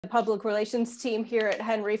Public relations team here at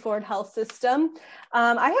Henry Ford Health System.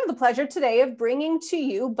 I have the pleasure today of bringing to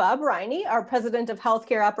you Bob Riney, our President of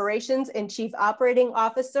Healthcare Operations and Chief Operating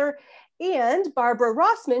Officer, and Barbara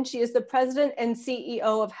Rossman. She is the President and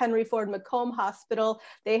CEO of Henry Ford Macomb Hospital.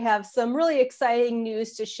 They have some really exciting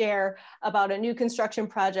news to share about a new construction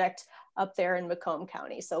project up there in Macomb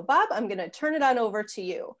County. So Bob, I'm going to turn it on over to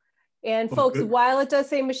you. And folks, while it does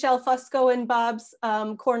say Michelle Fusco in Bob's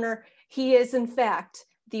corner, he is in fact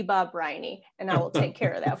the Bob Riney, and I will take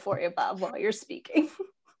care of that for you, Bob, while you're speaking.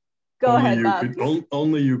 Go ahead, Bob.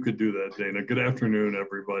 Only you could do that, Dana. Good afternoon,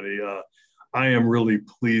 everybody. I am really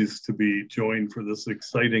pleased to be joined for this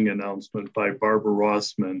exciting announcement by Barbara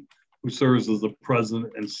Rossman, who serves as the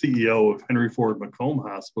President and CEO of Henry Ford Macomb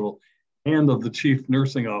Hospital and of the Chief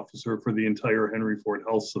Nursing Officer for the entire Henry Ford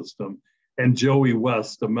Health System, and Joey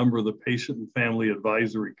West, a member of the Patient and Family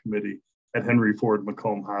Advisory Committee at Henry Ford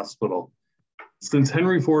Macomb Hospital. Since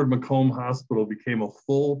Henry Ford Macomb Hospital became a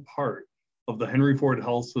full part of the Henry Ford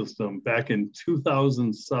Health System back in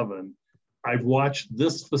 2007, I've watched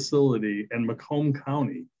this facility and Macomb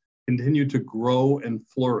County continue to grow and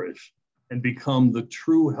flourish and become the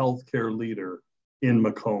true healthcare leader in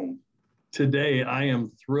Macomb. Today, I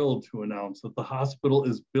am thrilled to announce that the hospital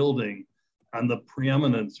is building on the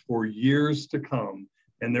preeminence for years to come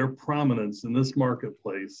and their prominence in this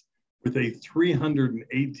marketplace with a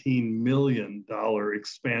 $318 million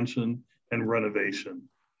expansion and renovation.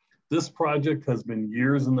 This project has been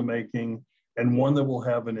years in the making and one that will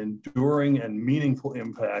have an enduring and meaningful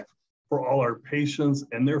impact for all our patients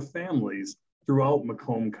and their families throughout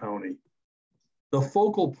Macomb County. The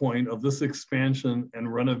focal point of this expansion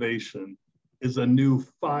and renovation is a new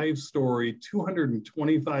 5-story,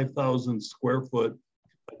 225,000 square foot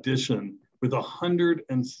addition with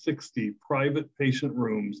 160 private patient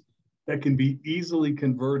rooms that can be easily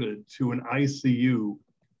converted to an ICU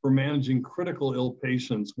for managing critical ill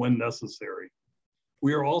patients when necessary.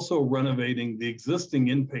 We are also renovating the existing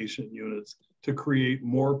inpatient units to create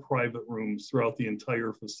more private rooms throughout the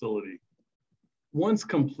entire facility. Once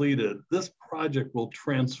completed, this project will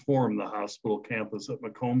transform the hospital campus at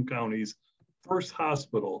Macomb County's first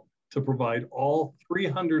hospital to provide all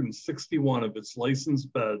 361 of its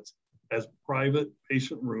licensed beds as private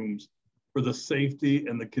patient rooms for the safety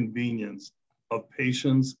and the convenience of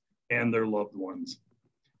patients and their loved ones.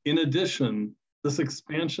 In addition, this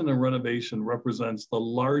expansion and renovation represents the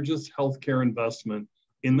largest healthcare investment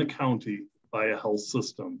in the county by a health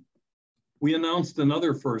system. We announced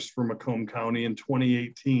another first for Macomb County in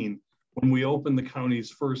 2018 when we opened the county's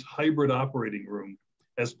first hybrid operating room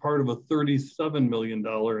as part of a $37 million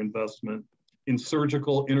investment in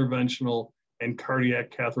surgical, interventional, and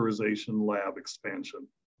cardiac catheterization lab expansion.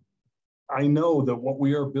 I know that what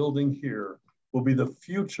we are building here will be the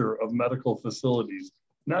future of medical facilities,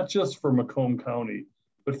 not just for Macomb County,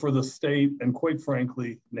 but for the state and, quite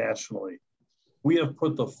frankly, nationally. We have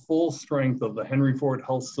put the full strength of the Henry Ford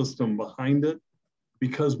Health System behind it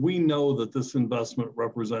because we know that this investment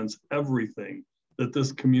represents everything that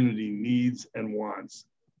this community needs and wants.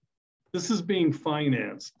 This is being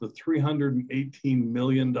financed, the $318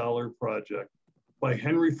 million project, by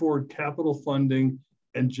Henry Ford capital funding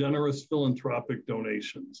and generous philanthropic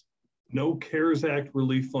donations. No CARES Act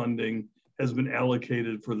relief funding has been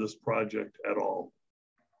allocated for this project at all.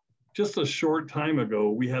 Just a short time ago,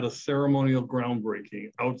 we had a ceremonial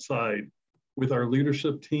groundbreaking outside with our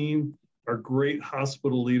leadership team, our great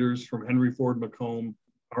hospital leaders from Henry Ford Macomb,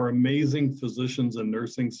 our amazing physicians and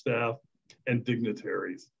nursing staff, and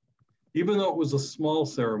dignitaries. Even though it was a small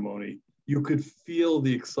ceremony, you could feel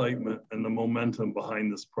the excitement and the momentum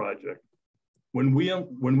behind this project. When we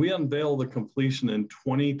unveil the completion in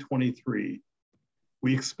 2023,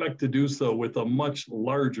 we expect to do so with a much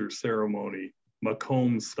larger ceremony,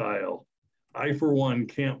 Macomb style. I, for one,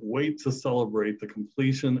 can't wait to celebrate the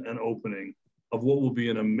completion and opening of what will be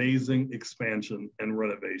an amazing expansion and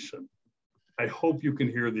renovation. I hope you can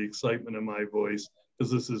hear the excitement in my voice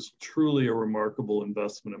because this is truly a remarkable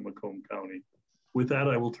investment in Macomb County. With that,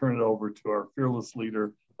 I will turn it over to our fearless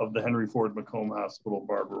leader of the Henry Ford Macomb Hospital,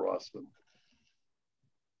 Barbara Rossman.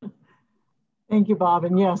 Thank you, Bob.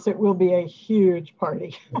 And yes, it will be a huge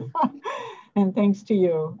party. And thanks to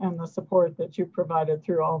you and the support that you provided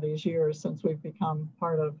through all these years since we've become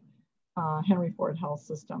part of Henry Ford Health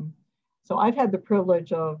System. So I've had the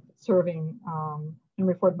privilege of serving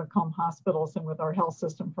Henry Ford Macomb hospitals and with our health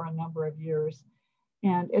system for a number of years.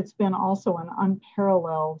 And it's been also an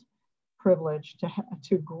unparalleled privilege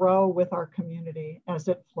to grow with our community as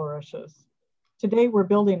it flourishes. Today, we're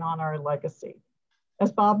building on our legacy.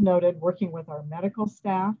 As Bob noted, working with our medical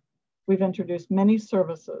staff, We've introduced many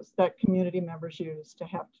services that community members use to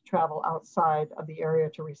have to travel outside of the area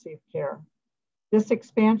to receive care. This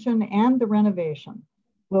expansion and the renovation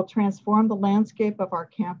will transform the landscape of our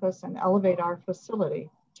campus and elevate our facility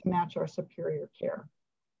to match our superior care.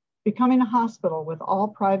 Becoming a hospital with all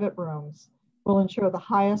private rooms will ensure the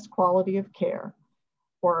highest quality of care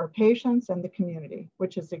for our patients and the community,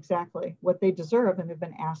 which is exactly what they deserve and have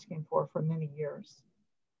been asking for many years.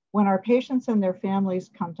 When our patients and their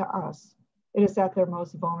families come to us, it is at their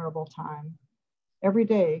most vulnerable time. Every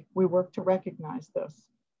day, we work to recognize this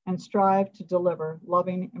and strive to deliver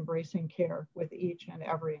loving, embracing care with each and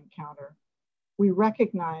every encounter. We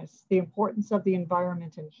recognize the importance of the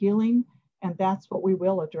environment in healing, and that's what we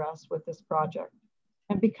will address with this project.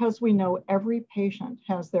 And because we know every patient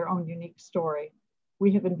has their own unique story,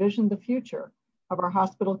 we have envisioned the future of our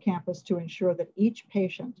hospital campus to ensure that each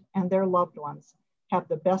patient and their loved ones have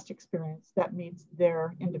the best experience that meets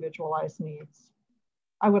their individualized needs.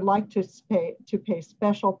 I would like to pay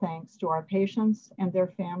special thanks to our patients and their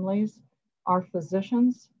families, our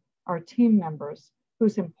physicians, our team members,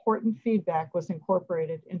 whose important feedback was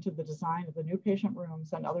incorporated into the design of the new patient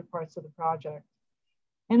rooms and other parts of the project.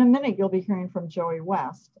 In a minute, you'll be hearing from Joey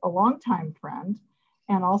West, a longtime friend,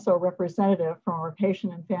 and also a representative from our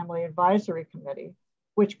Patient and Family Advisory Committee,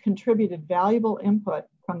 which contributed valuable input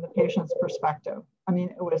from the patient's perspective. I mean,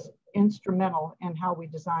 it was instrumental in how we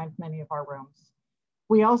designed many of our rooms.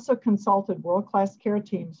 We also consulted world-class care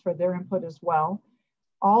teams for their input as well,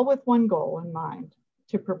 all with one goal in mind,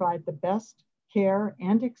 to provide the best care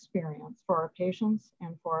and experience for our patients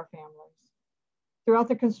and for our families. Throughout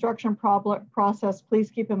the construction process,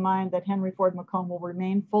 please keep in mind that Henry Ford Macomb will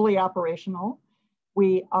remain fully operational.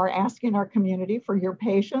 We are asking our community for your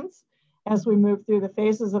patience as we move through the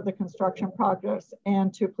phases of the construction progress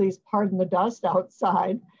and to please pardon the dust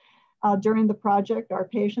outside. During the project, our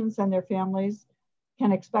patients and their families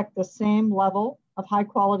can expect the same level of high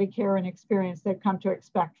quality care and experience they've come to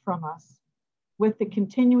expect from us. With the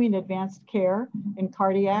continuing advanced care in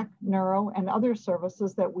cardiac, neuro, and other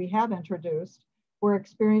services that we have introduced, we're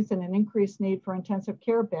experiencing an increased need for intensive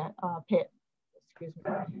care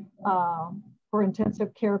for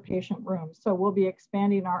intensive care patient rooms. So we'll be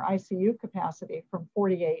expanding our ICU capacity from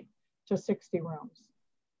 48 to 60 rooms.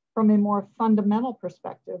 From a more fundamental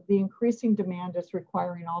perspective, the increasing demand is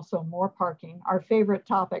requiring also more parking, our favorite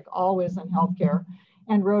topic always in healthcare,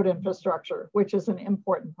 and road infrastructure, which is an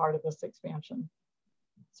important part of this expansion.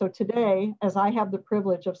 So today, as I have the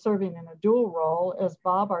privilege of serving in a dual role, as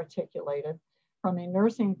Bob articulated, from a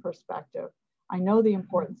nursing perspective, I know the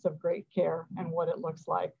importance of great care and what it looks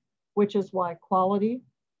like, which is why quality,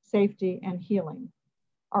 safety, and healing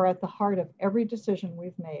are at the heart of every decision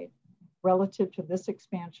we've made relative to this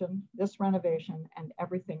expansion, this renovation, and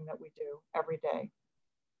everything that we do every day.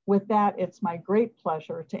 With that, it's my great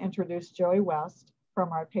pleasure to introduce Joey West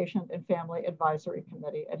from our Patient and Family Advisory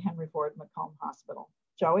Committee at Henry Ford Macomb Hospital.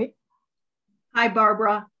 Joey? Hi,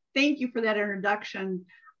 Barbara. Thank you for that introduction.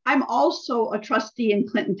 I'm also a trustee in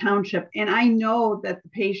Clinton Township, and I know that the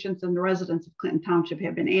patients and the residents of Clinton Township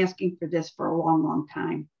have been asking for this for a long, long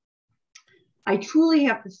time. I truly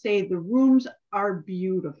have to say the rooms are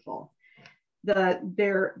beautiful.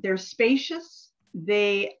 They're spacious.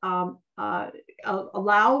 They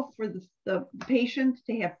allow for the patient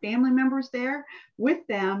to have family members there with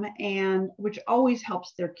them, and which always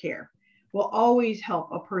helps their care, will always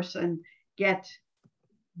help a person get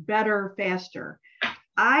better faster.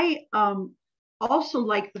 I also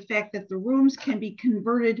like the fact that the rooms can be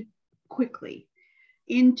converted quickly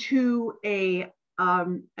into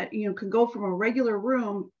can go from a regular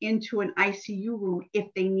room into an ICU room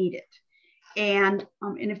if they need it. And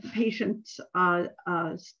if the patient's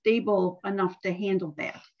stable enough to handle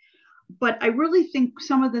that. But I really think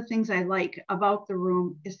some of the things I like about the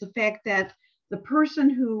room is the fact that the person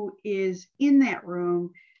who is in that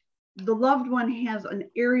room, the loved one has an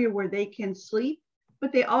area where they can sleep,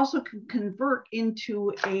 but they also can convert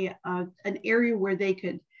into an area where they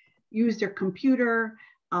could use their computer,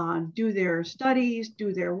 do their studies,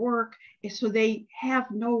 do their work, so they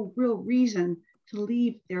have no real reason to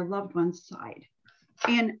leave their loved one's side.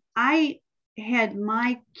 And I had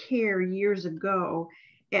my care years ago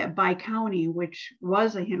at By County, which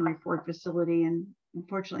was a Henry Ford facility, and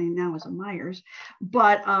unfortunately now is a Myers,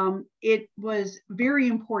 but it was very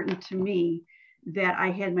important to me that I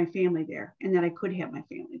had my family there and that I could have my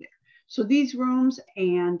family there. So these rooms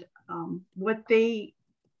and the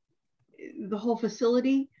whole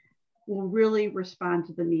facility will really respond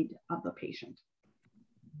to the need of the patient.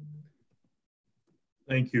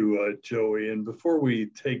 Thank you, Joey. And before we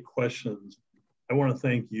take questions, I want to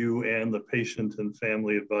thank you and the Patient and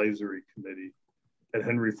Family Advisory Committee at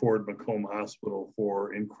Henry Ford Macomb Hospital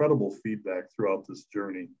for incredible feedback throughout this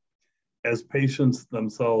journey. As patients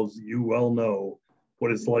themselves, you well know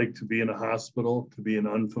what it's like to be in a hospital, to be in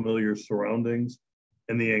unfamiliar surroundings,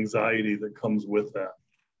 and the anxiety that comes with that.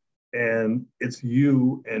 And it's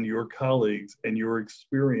you and your colleagues and your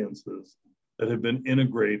experiences that have been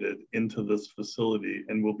integrated into this facility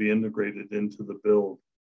and will be integrated into the build.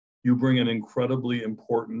 You bring an incredibly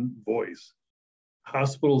important voice.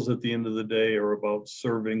 Hospitals at the end of the day are about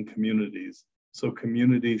serving communities. So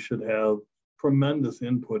community should have tremendous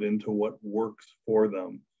input into what works for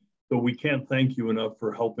them. So we can't thank you enough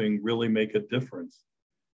for helping really make a difference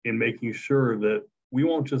in making sure that we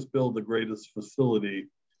won't just build the greatest facility,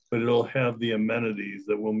 but it'll have the amenities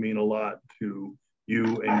that will mean a lot to you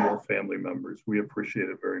and your family members. We appreciate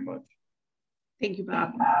it very much. Thank you,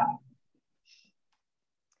 Bob.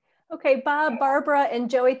 Okay, Bob, Barbara, and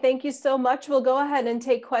Joey, thank you so much. We'll go ahead and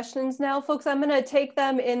take questions now. Folks, I'm going to take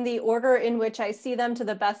them in the order in which I see them to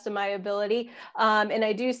the best of my ability. And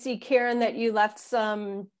I do see, Karen, that you left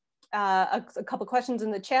some a couple questions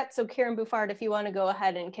in the chat. So Karen Buffard, if you want to go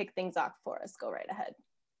ahead and kick things off for us, go right ahead.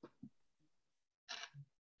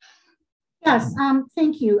 Yes,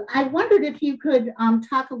 thank you. I wondered if you could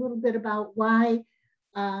talk a little bit about why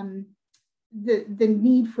the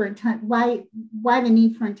need for why the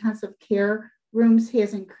need for intensive care rooms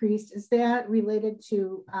has increased. Is that related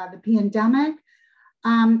to the pandemic?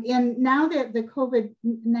 And now that the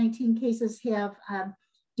COVID-19 cases have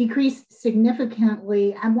decreased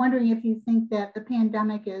significantly, I'm wondering if you think that the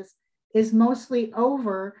pandemic is mostly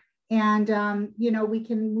over, and you know, we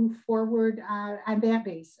can move forward on that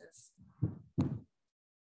basis.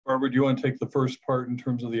 Barbara, do you want to take the first part in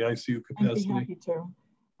terms of the ICU capacity? I'd be happy to.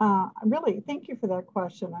 Really, thank you for that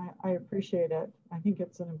question. I appreciate it. I think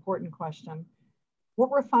it's an important question. What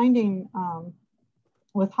we're finding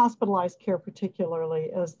with hospitalized care particularly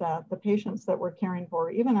is that the patients that we're caring for,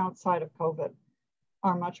 even outside of COVID,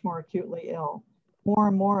 are much more acutely ill. More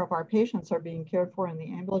and more of our patients are being cared for in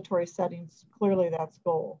the ambulatory settings. Clearly that's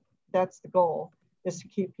the goal, is to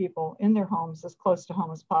keep people in their homes as close to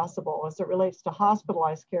home as possible. As it relates to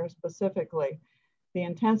hospitalized care specifically, the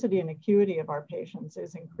intensity and acuity of our patients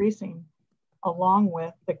is increasing along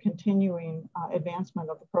with the continuing advancement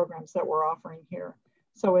of the programs that we're offering here.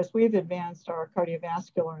 So as we've advanced our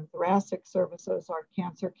cardiovascular and thoracic services, our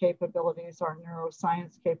cancer capabilities, our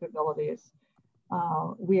neuroscience capabilities,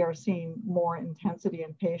 we are seeing more intensity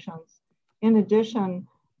in patients. In addition,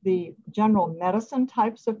 the general medicine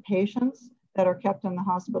types of patients that are kept in the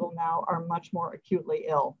hospital now are much more acutely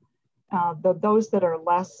ill. Those that are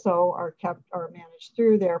less so are managed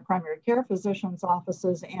through their primary care physicians'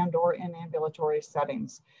 offices and or in ambulatory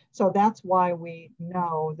settings. So that's why we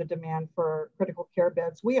know the demand for critical care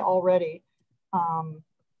beds. We already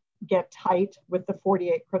get tight with the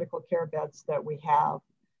 48 critical care beds that we have.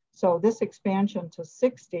 So this expansion to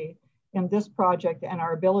 60 in this project and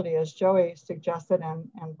our ability, as Joey suggested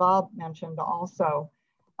and Bob mentioned also,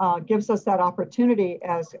 gives us that opportunity.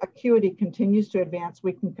 As acuity continues to advance,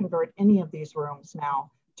 we can convert any of these rooms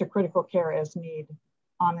now to critical care as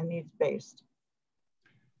on a needs-based.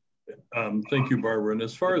 Thank you, Barbara. And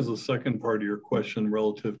as far as the second part of your question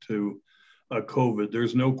relative to COVID,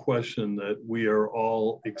 there's no question that we are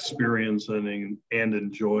all experiencing and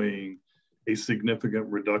enjoying a significant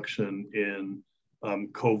reduction in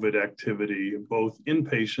COVID activity, both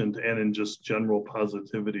inpatient and in just general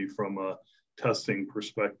positivity from a testing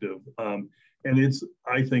perspective. And it's,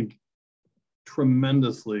 I think,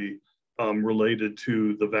 tremendously related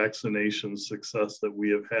to the vaccination success that we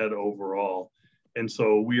have had overall. And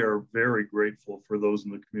so we are very grateful for those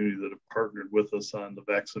in the community that have partnered with us on the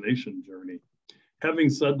vaccination journey. Having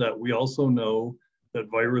said that, we also know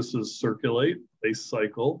that viruses circulate, they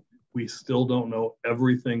cycle. We still don't know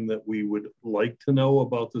everything that we would like to know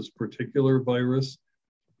about this particular virus.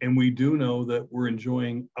 And we do know that we're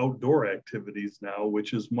enjoying outdoor activities now,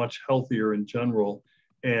 which is much healthier in general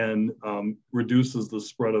and reduces the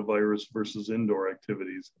spread of virus versus indoor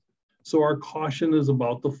activities. So our caution is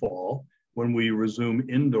about the fall when we resume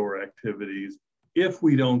indoor activities if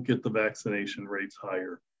we don't get the vaccination rates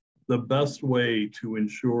higher. The best way to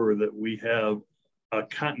ensure that we have a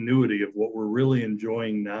continuity of what we're really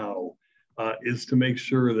enjoying now is to make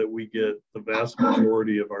sure that we get the vast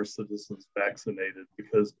majority of our citizens vaccinated,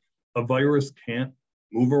 because a virus can't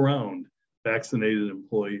move around vaccinated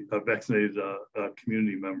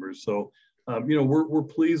community members. So, you know, we're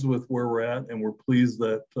pleased with where we're at, and we're pleased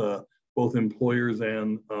that both employers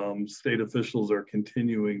and state officials are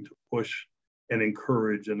continuing to push and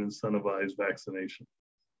encourage and incentivize vaccination.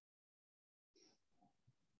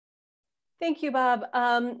 Thank you, Bob.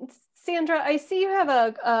 Sandra, I see you have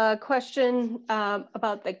a question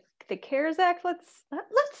about the CARES Act. Let's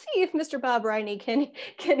see if Mr. Bob Riney can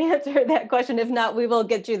answer that question. If not, we will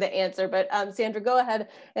get you the answer. But Sandra, go ahead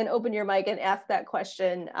and open your mic and ask that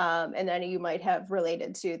question, and any you might have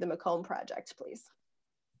related to the Macomb project, please.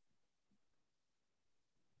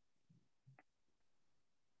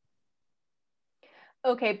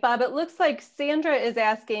 Okay, Bob, it looks like Sandra is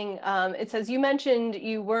asking, it says you mentioned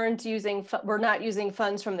you were not using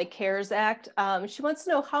funds from the CARES Act. She wants to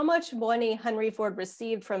know how much money Henry Ford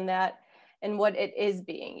received from that and what it is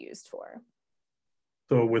being used for.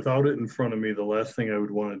 So without it in front of me, the last thing I would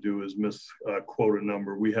want to do is misquote a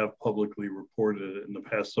number. We have publicly reported it in the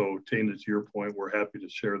past. So Dana, to your point, we're happy to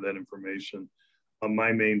share that information.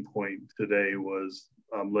 My main point today was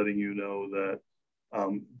letting you know that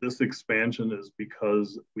this expansion is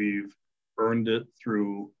because we've earned it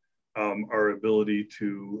through our ability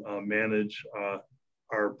to manage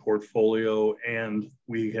our portfolio, and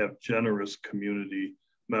we have generous community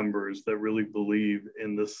members that really believe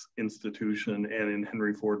in this institution and in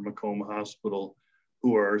Henry Ford Macomb Hospital,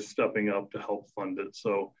 who are stepping up to help fund it.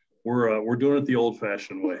 So we're doing it the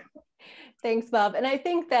old-fashioned way. Thanks, Bob. And I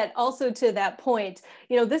think that also to that point,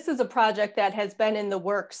 you know, this is a project that has been in the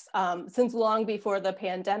works since long before the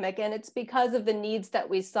pandemic, and it's because of the needs that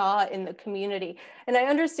we saw in the community. And I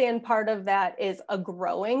understand part of that is a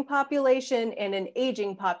growing population and an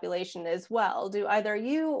aging population as well. Do either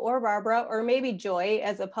you or Barbara, or maybe Joy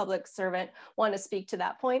as a public servant, want to speak to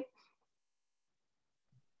that point?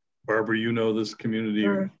 Barbara, you know this community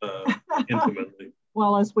intimately.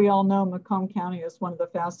 Well, as we all know, Macomb County is one of the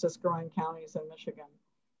fastest growing counties in Michigan.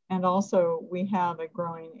 And also we have a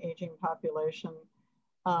growing aging population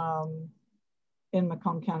in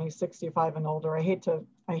Macomb County, 65 and older. I hate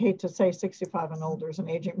to say 65 and older is an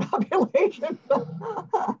aging population.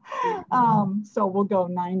 So we'll go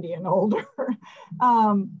 90 and older.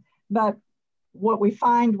 But what we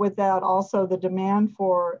find with that, also the demand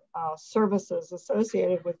for services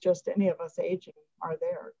associated with just any of us aging are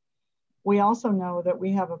there. We also know that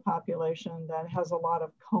we have a population that has a lot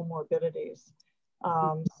of comorbidities,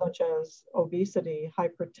 such as obesity,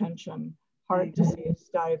 hypertension, heart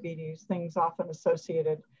disease, diabetes, things often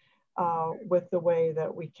associated with the way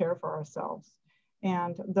that we care for ourselves.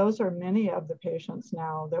 And those are many of the patients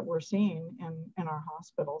now that we're seeing in our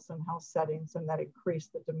hospitals and health settings, and that increase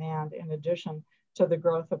the demand in addition to the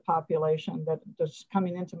growth of population that is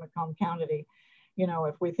coming into Macomb County. You know,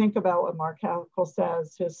 if we think about what Mark Hackle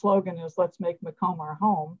says, his slogan is, let's make Macomb our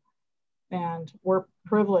home. And we're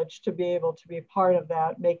privileged to be able to be part of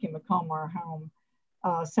that, making Macomb our home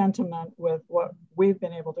sentiment with what we've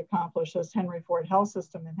been able to accomplish as Henry Ford Health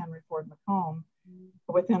System and Henry Ford Macomb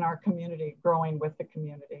within our community, growing with the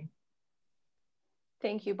community.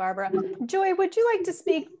 Thank you, Barbara. Joy, would you like to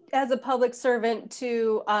speak as a public servant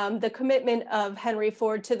to the commitment of Henry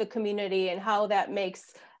Ford to the community and how that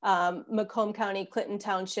makes Macomb County, Clinton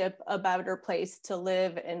Township a better place to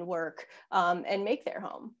live and work and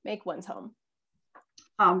make one's home?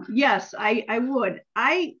 Yes, I would.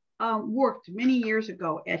 I worked many years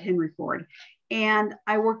ago at Henry Ford, and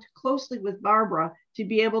I worked closely with Barbara to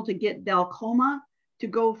be able to get Delcoma to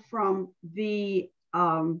go from the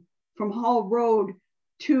from Hall Road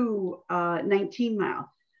to 19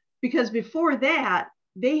 Mile, because before that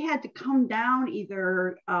they had to come down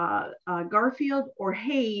either Garfield or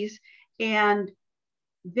Hayes, and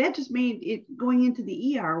that just made it going into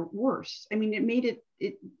the ER worse. I mean, it made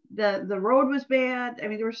the road was bad. I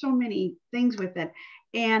mean, there were so many things with it.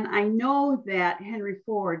 And I know that Henry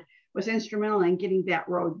Ford was instrumental in getting that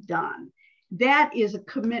road done. That is a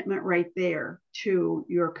commitment right there to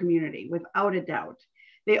your community, without a doubt.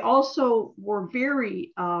 They also were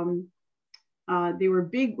very, they were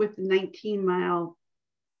big with the 19 Mile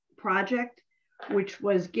project, which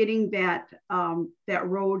was getting that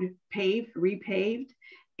road repaved,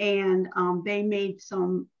 and they made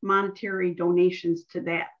some monetary donations to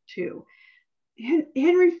that too.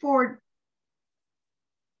 Henry Ford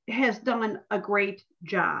has done a great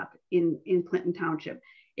job in Clinton Township.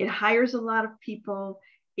 It hires a lot of people.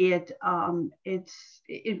 It's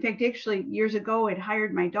in fact, actually years ago, it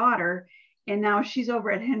hired my daughter, and now she's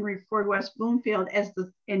over at Henry Ford West Bloomfield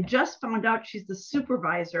and just found out she's the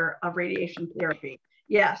supervisor of radiation therapy.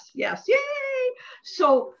 Yes, yay!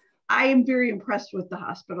 So I am very impressed with the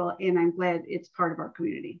hospital, and I'm glad it's part of our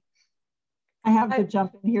community. I have to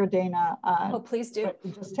jump in here, Dana. Oh, please do.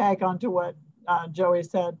 Just tag on to what Joey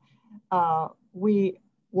said. We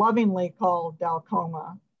lovingly call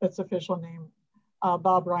Delcoma, its official name,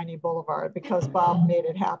 Bob Riney Boulevard, because Bob made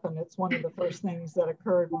it happen. It's one of the first things that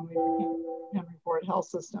occurred when we became Henry Ford Health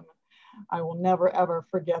System. I will never, ever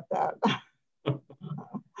forget that.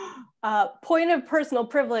 Point of personal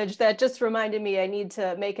privilege, that just reminded me I need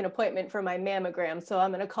to make an appointment for my mammogram. So I'm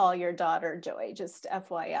going to call your daughter, Joy, just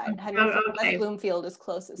FYI. Henry West Bloomfield is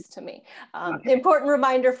closest to me. Important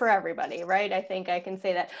reminder for everybody, right? I think I can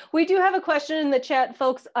say that. We do have a question in the chat,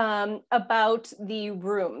 folks, about the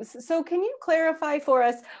rooms. So can you clarify for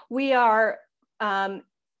us, we are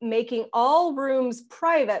making all rooms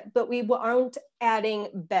private, but we aren't adding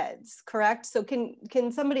beds, correct? So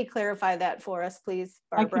can somebody clarify that for us, please,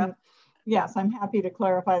 Barbara? Yes, I'm happy to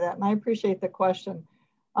clarify that, and I appreciate the question.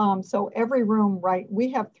 So every room, right,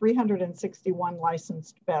 we have 361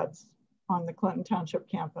 licensed beds on the Clinton Township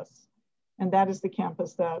campus, and that is the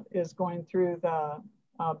campus that is going through the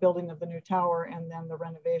building of the new tower and then the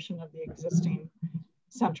renovation of the existing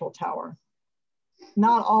central tower.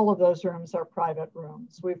 Not all of those rooms are private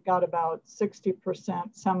rooms. Have got about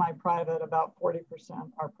 60% semi-private, about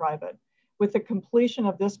 40% are private. With the completion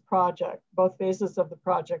of this project, both phases of the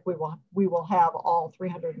project, we will have all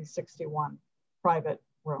 361 private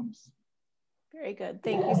rooms. Very good.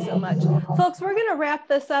 Thank you so much. Folks, we're going to wrap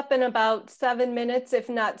this up in about 7 minutes, if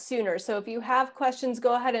not sooner. So if you have questions,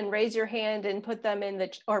 go ahead and raise your hand and put them in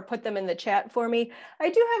the chat for me. I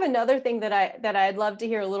do have another thing that I'd love to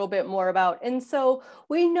hear a little bit more about. And so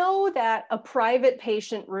we know that a private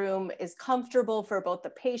patient room is comfortable for both the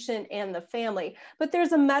patient and the family, but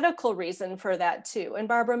there's a medical reason for that too. And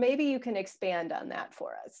Barbara, maybe you can expand on that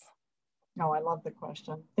for us. Oh, I love the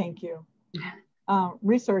question. Thank you.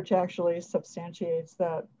 Research actually substantiates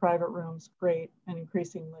that private rooms create an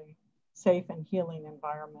increasingly safe and healing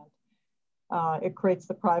environment. It creates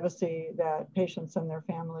the privacy that patients and their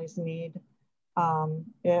families need.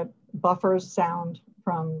 It buffers sound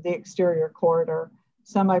from the exterior corridor.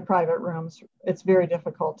 Semi-private rooms, it's very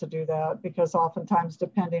difficult to do that because oftentimes,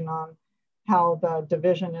 depending on how the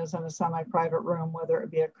division is in a semi-private room, whether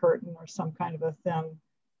it be a curtain or some kind of a thin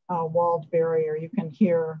walled barrier, you can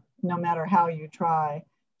hear, no matter how you try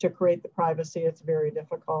to create the privacy, it's very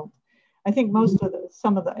difficult. I think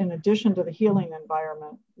in addition to the healing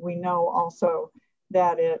environment, we know also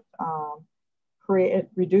that it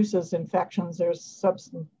reduces infections. There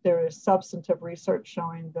is substantive research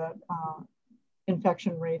showing that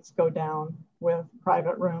infection rates go down with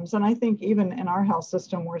private rooms. And I think even in our health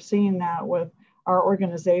system, we're seeing that with our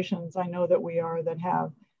organizations. I know that we are that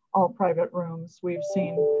have all private rooms. We've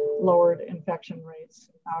seen lowered infection rates,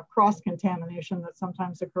 cross-contamination that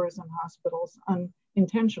sometimes occurs in hospitals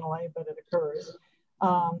unintentionally, but it occurs.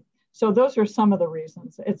 So those are some of the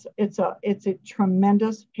reasons. It's a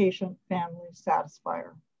tremendous patient family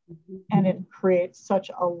satisfier, and it creates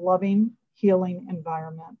such a loving, healing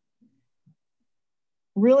environment,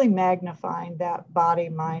 really magnifying that body,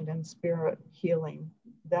 mind, and spirit healing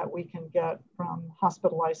that we can get from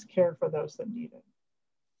hospitalized care for those that need it.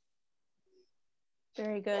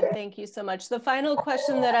 Very good. Thank you so much. The final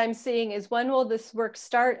question that I'm seeing is, when will this work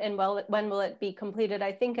start and when will it be completed?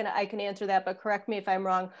 I think I can answer that, but correct me if I'm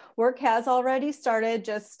wrong. Work has already started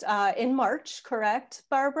just in March, correct,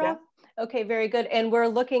 Barbara? Yeah. Okay, very good. And we're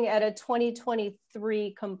looking at a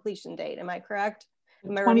 2023 completion date. Am I correct?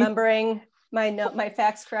 Am I remembering my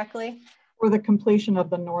facts correctly? For the completion of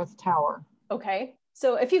the North Tower. Okay.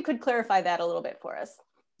 So if you could clarify that a little bit for us.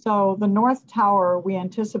 So the North Tower, we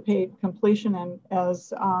anticipate completion, and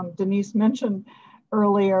as Denise mentioned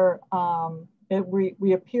earlier,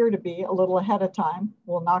 we appear to be a little ahead of time,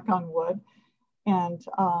 we'll knock on wood, and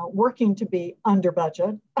working to be under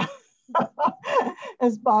budget.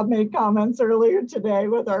 As Bob made comments earlier today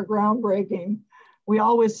with our groundbreaking, we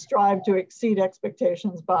always strive to exceed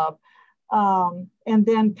expectations, Bob. And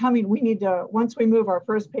then once we move our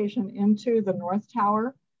first patient into the North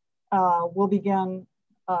Tower, we'll begin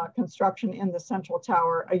construction in the central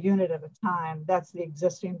tower, a unit at a time. That's the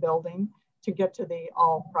existing building, to get to the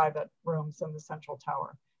all private rooms in the central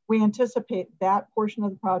tower. We anticipate that portion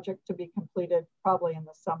of the project to be completed probably in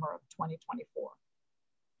the summer of 2024.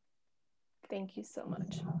 Thank you so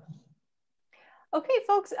much. Okay,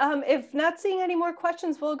 folks, if not seeing any more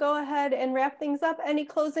questions, we'll go ahead and wrap things up. Any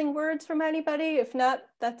closing words from anybody? If not,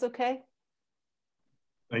 that's okay.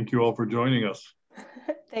 Thank you all for joining us.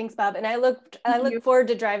 Thanks, Bob. And I look forward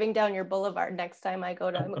to driving down your boulevard next time I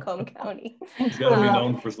go to Macomb County. It's got to be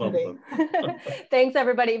known for something. Thanks,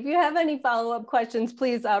 everybody. If you have any follow-up questions,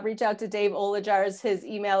 please reach out to Dave Olajars. His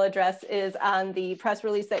email address is on the press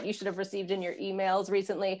release that you should have received in your emails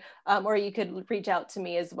recently, or you could reach out to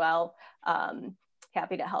me as well.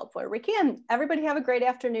 Happy to help where we can. Everybody have a great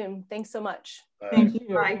afternoon. Thanks so much. Thank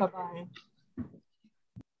you. Bye-bye.